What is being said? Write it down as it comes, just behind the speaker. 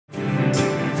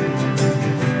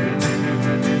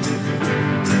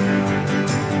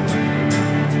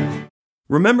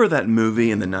Remember that movie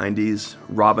in the 90s,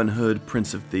 Robin Hood,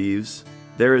 Prince of Thieves?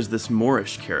 There is this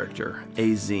Moorish character,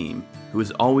 Azim, who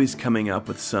is always coming up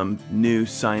with some new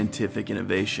scientific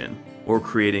innovation, or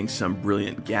creating some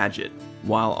brilliant gadget,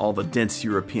 while all the dense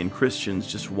European Christians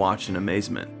just watch in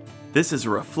amazement. This is a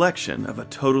reflection of a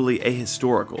totally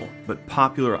ahistorical but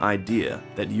popular idea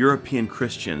that European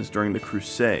Christians during the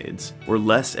Crusades were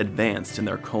less advanced in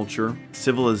their culture,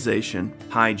 civilization,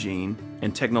 hygiene,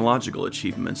 and technological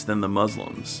achievements than the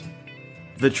Muslims.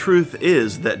 The truth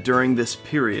is that during this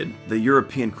period, the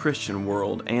European Christian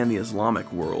world and the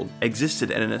Islamic world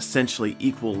existed at an essentially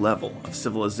equal level of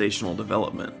civilizational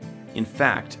development. In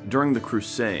fact, during the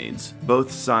Crusades,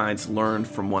 both sides learned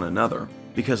from one another,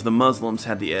 because the Muslims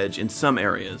had the edge in some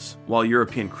areas, while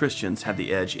European Christians had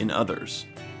the edge in others.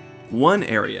 One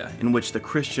area in which the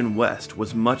Christian West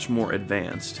was much more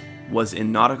advanced was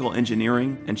in nautical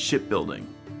engineering and shipbuilding.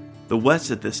 The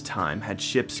West at this time had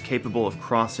ships capable of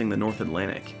crossing the North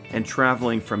Atlantic and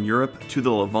traveling from Europe to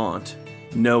the Levant.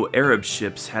 No Arab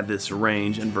ships had this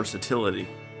range and versatility.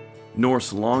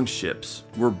 Norse longships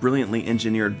were brilliantly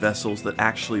engineered vessels that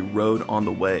actually rode on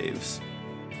the waves.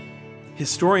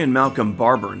 Historian Malcolm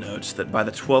Barber notes that by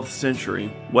the 12th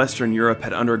century, Western Europe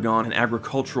had undergone an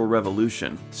agricultural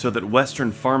revolution, so that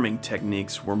Western farming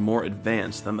techniques were more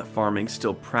advanced than the farming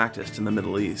still practiced in the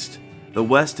Middle East. The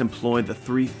West employed the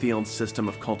three-field system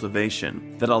of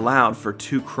cultivation that allowed for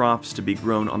 2 crops to be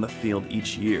grown on the field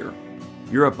each year.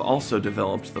 Europe also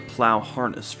developed the plow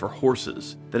harness for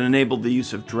horses that enabled the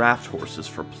use of draft horses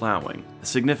for plowing, a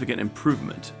significant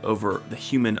improvement over the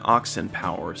human oxen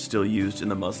power still used in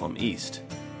the Muslim East.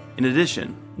 In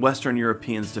addition, Western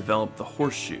Europeans developed the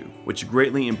horseshoe, which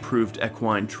greatly improved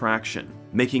equine traction,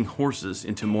 making horses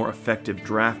into more effective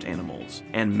draft animals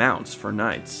and mounts for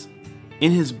knights.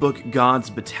 In his book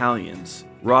God's Battalions,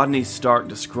 Rodney Stark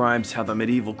describes how the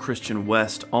medieval Christian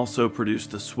West also produced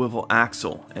the swivel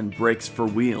axle and brakes for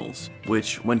wheels,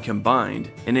 which, when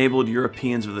combined, enabled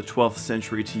Europeans of the 12th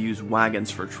century to use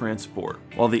wagons for transport,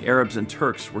 while the Arabs and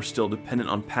Turks were still dependent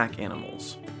on pack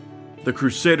animals. The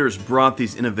Crusaders brought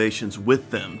these innovations with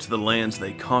them to the lands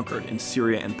they conquered in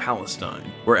Syria and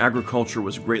Palestine, where agriculture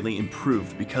was greatly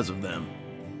improved because of them.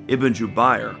 Ibn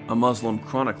Jubayr, a Muslim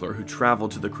chronicler who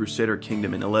traveled to the Crusader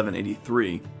kingdom in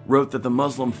 1183, wrote that the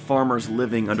Muslim farmers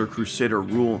living under Crusader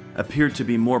rule appeared to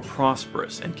be more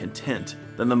prosperous and content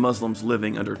than the Muslims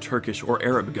living under Turkish or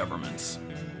Arab governments.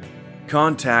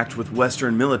 Contact with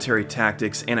Western military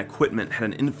tactics and equipment had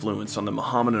an influence on the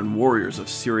Mohammedan warriors of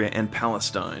Syria and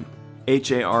Palestine.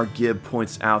 H.A.R. Gibb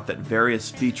points out that various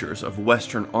features of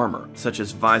Western armor, such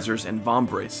as visors and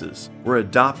vambraces, were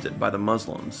adopted by the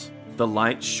Muslims. The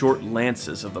light, short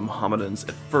lances of the Mohammedans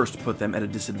at first put them at a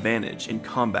disadvantage in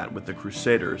combat with the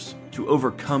Crusaders. To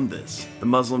overcome this, the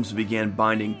Muslims began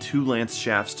binding 2 lance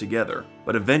shafts together,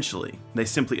 but eventually they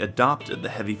simply adopted the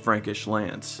heavy Frankish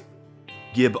lance.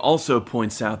 Gibb also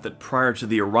points out that prior to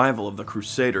the arrival of the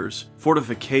Crusaders,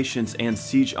 fortifications and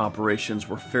siege operations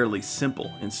were fairly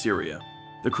simple in Syria.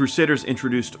 The Crusaders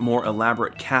introduced more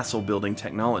elaborate castle-building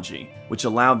technology, which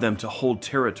allowed them to hold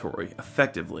territory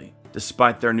effectively,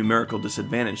 despite their numerical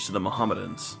disadvantage to the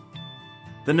Mohammedans.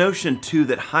 The notion, too,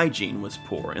 that hygiene was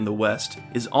poor in the West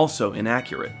is also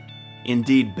inaccurate.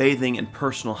 Indeed, bathing and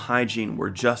personal hygiene were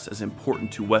just as important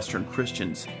to Western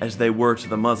Christians as they were to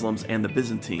the Muslims and the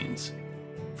Byzantines.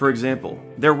 For example,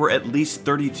 there were at least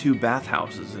 32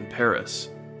 bathhouses in Paris.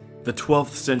 The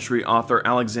 12th century author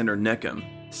Alexander Neckham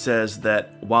says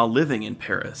that while living in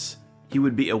Paris, he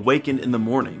would be awakened in the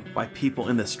morning by people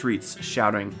in the streets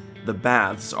shouting, "The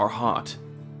baths are hot."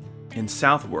 In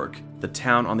Southwark, the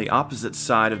town on the opposite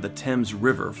side of the Thames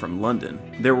River from London,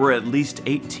 there were at least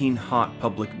 18 hot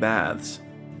public baths.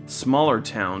 Smaller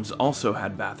towns also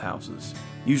had bathhouses,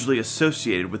 usually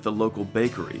associated with the local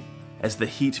bakery, as the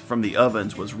heat from the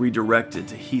ovens was redirected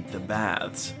to heat the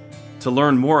baths. To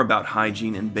learn more about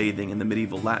hygiene and bathing in the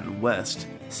medieval Latin West,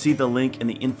 see the link in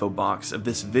the info box of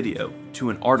this video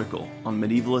to an article on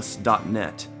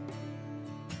medievalists.net.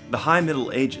 The High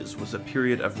Middle Ages was a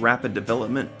period of rapid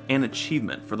development and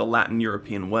achievement for the Latin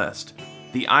European West.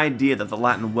 The idea that the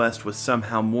Latin West was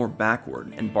somehow more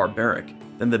backward and barbaric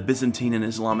than the Byzantine and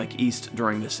Islamic East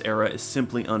during this era is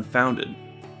simply unfounded.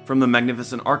 From the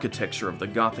magnificent architecture of the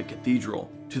Gothic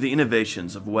cathedral, to the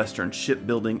innovations of Western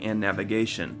shipbuilding and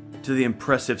navigation, to the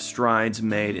impressive strides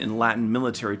made in Latin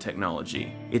military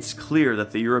technology, it's clear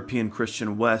that the European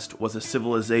Christian West was a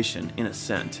civilization in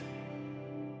ascent.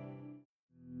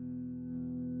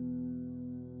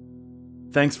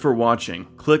 Thanks for watching.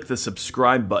 Click the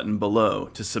subscribe button below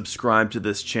to subscribe to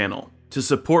this channel. To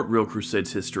support Real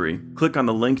Crusades history, click on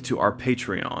the link to our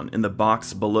Patreon in the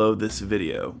box below this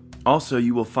video. Also,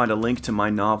 you will find a link to my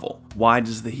novel, Why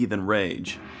Does the Heathen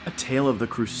Rage? A tale of the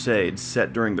Crusades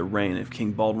set during the reign of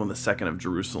King Baldwin II of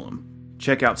Jerusalem.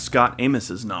 Check out Scott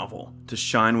Amos's novel, To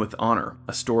Shine with Honor,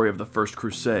 a story of the First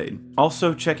Crusade.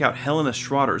 Also, check out Helena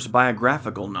Schroeder's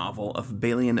biographical novel of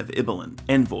Balian of Ibelin,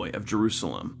 Envoy of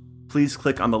Jerusalem. Please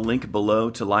click on the link below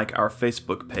to like our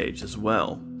Facebook page as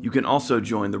well. You can also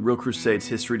join the Real Crusades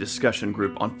History discussion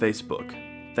group on Facebook.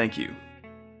 Thank you.